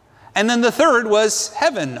 And then the third was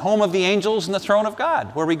heaven, home of the angels and the throne of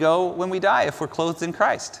God, where we go when we die if we're clothed in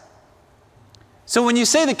Christ. So when you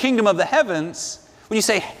say the kingdom of the heavens, when you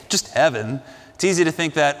say just heaven, it's easy to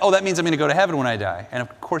think that, oh, that means I'm going to go to heaven when I die. And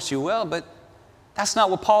of course you will, but that's not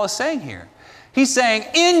what Paul is saying here. He's saying,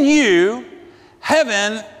 in you,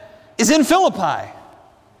 heaven is in Philippi.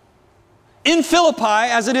 In Philippi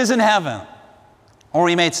as it is in heaven. Or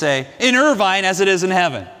we may say, in Irvine as it is in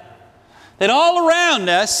heaven. That all around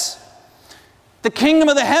us, the kingdom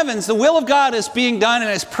of the heavens, the will of God is being done, and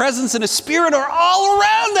His presence and His Spirit are all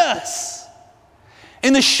around us.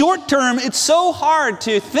 In the short term, it's so hard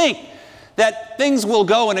to think that things will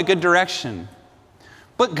go in a good direction.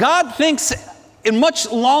 But God thinks in much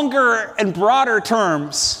longer and broader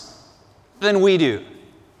terms than we do.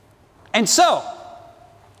 And so,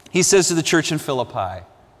 He says to the church in Philippi,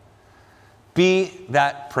 be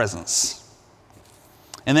that presence.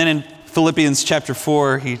 And then in Philippians chapter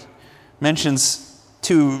 4, he mentions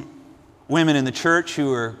 2 women in the church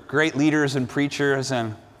who are great leaders and preachers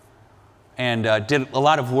and did a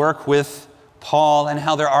lot of work with Paul and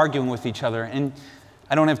how they're arguing with each other. And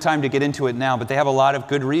I don't have time to get into it now, but they have a lot of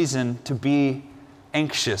good reason to be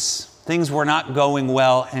anxious. Things were not going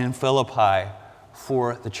well in Philippi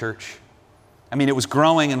for the church. I mean, it was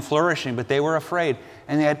growing and flourishing, but they were afraid,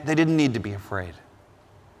 and they didn't need to be afraid.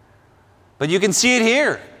 But you can see it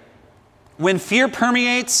here. When fear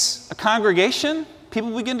permeates a congregation,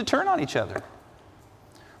 people begin to turn on each other.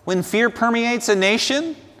 When fear permeates a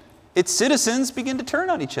nation, its citizens begin to turn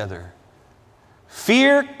on each other.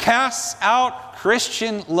 Fear casts out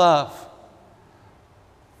Christian love.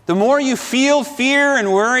 The more you feel fear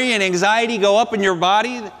and worry and anxiety go up in your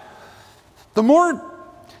body, the more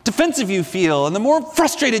defensive you feel and the more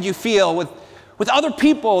frustrated you feel with other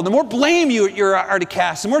people, the more blame you are to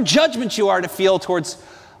cast, the more judgment you are to feel towards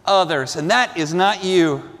others. And that is not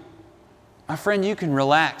you. My friend, you can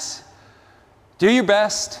relax. Do your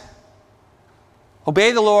best.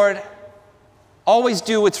 Obey the Lord. Always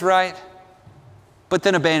do what's right. But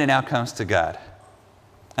then abandon outcomes to God.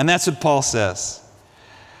 And that's what Paul says.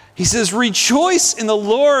 He says, rejoice in the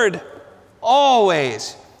Lord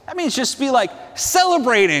always. That means just be like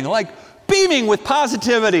celebrating, like beaming with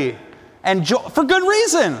positivity and joy for good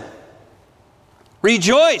reason.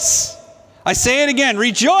 Rejoice. I say it again,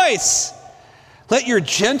 rejoice. Let your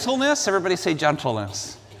gentleness, everybody say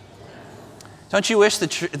gentleness. Don't you wish the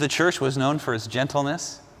church was known for its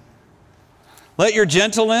gentleness? Let your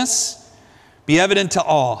gentleness be evident to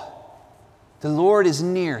all. The Lord is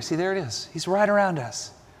near. See, there it is. He's right around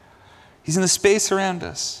us. He's in the space around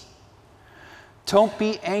us. Don't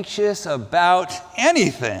be anxious about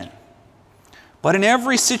anything, but in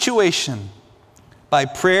every situation, by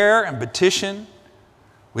prayer and petition,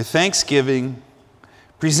 with thanksgiving,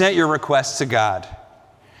 present your requests to God.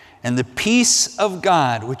 And the peace of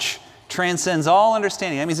God, which transcends all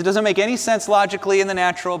understanding. That means it doesn't make any sense logically in the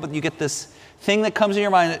natural, but you get this thing that comes in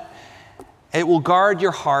your mind. It will guard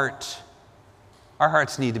your heart. Our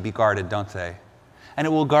hearts need to be guarded, don't they? And it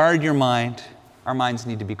will guard your mind. Our minds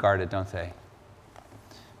need to be guarded, don't they?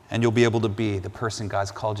 And you'll be able to be the person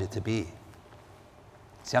God's called you to be.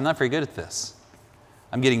 See, I'm not very good at this.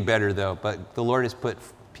 I'm getting better, though, but the Lord has put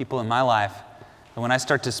people in my life, and when I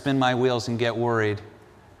start to spin my wheels and get worried,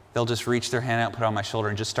 they'll just reach their hand out, put it on my shoulder,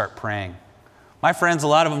 and just start praying. My friends, a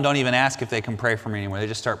lot of them don't even ask if they can pray for me anymore. They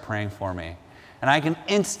just start praying for me. And I can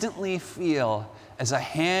instantly feel, as I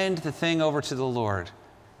hand the thing over to the Lord,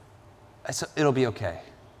 it'll be okay.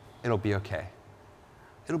 It'll be okay.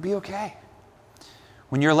 It'll be okay.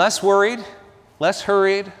 When you're less worried, less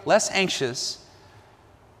hurried, less anxious,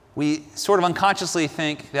 we sort of unconsciously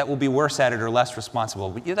think that we'll be worse at it or less responsible.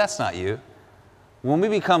 But that's not you. When we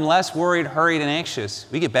become less worried, hurried, and anxious,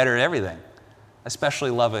 we get better at everything,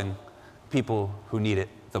 especially loving people who need it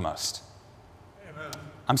the most. Amen.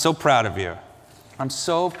 I'm so proud of you. I'm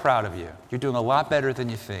so proud of you. You're doing a lot better than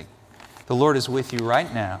you think. The Lord is with you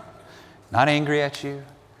right now, not angry at you.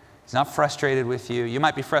 He's not frustrated with you. You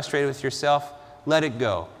might be frustrated with yourself. Let it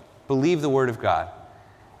go. Believe the Word of God.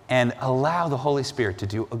 And allow the Holy Spirit to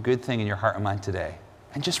do a good thing in your heart and mind today.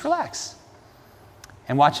 And just relax.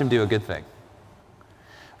 And watch Him do a good thing.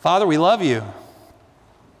 Father, we love you.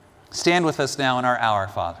 Stand with us now in our hour,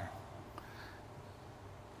 Father.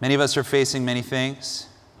 Many of us are facing many things.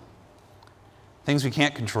 Things we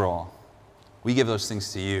can't control. We give those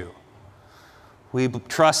things to you. We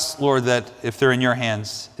trust, Lord, that if they're in your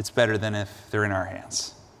hands, it's better than if they're in our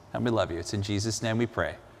hands. And we love you. It's in Jesus' name we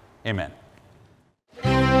pray. Amen.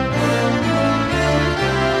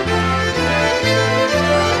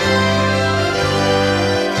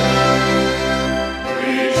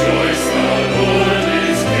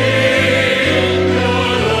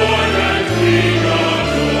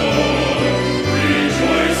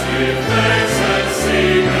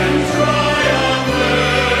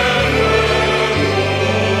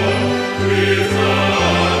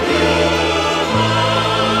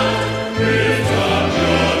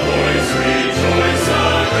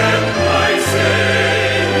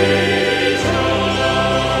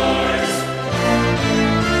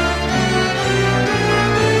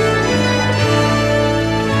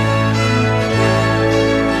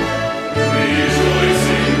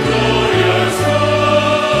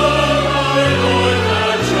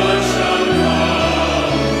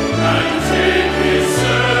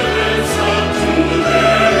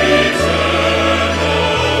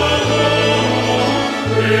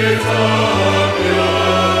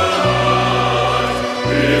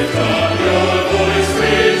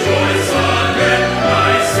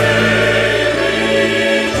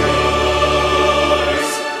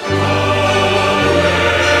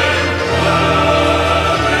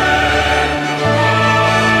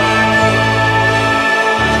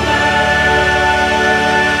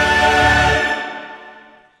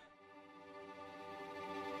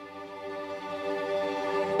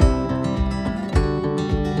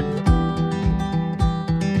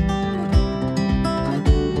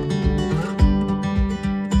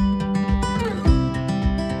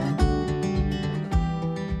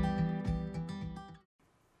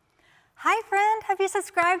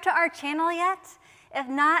 Subscribe to our channel yet? If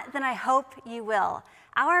not, then I hope you will.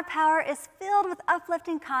 Our Power is filled with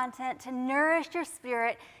uplifting content to nourish your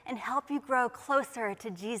spirit and help you grow closer to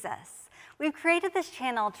Jesus. We've created this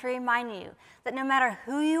channel to remind you that no matter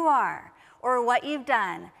who you are or what you've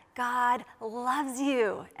done, God loves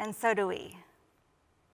you, and so do we.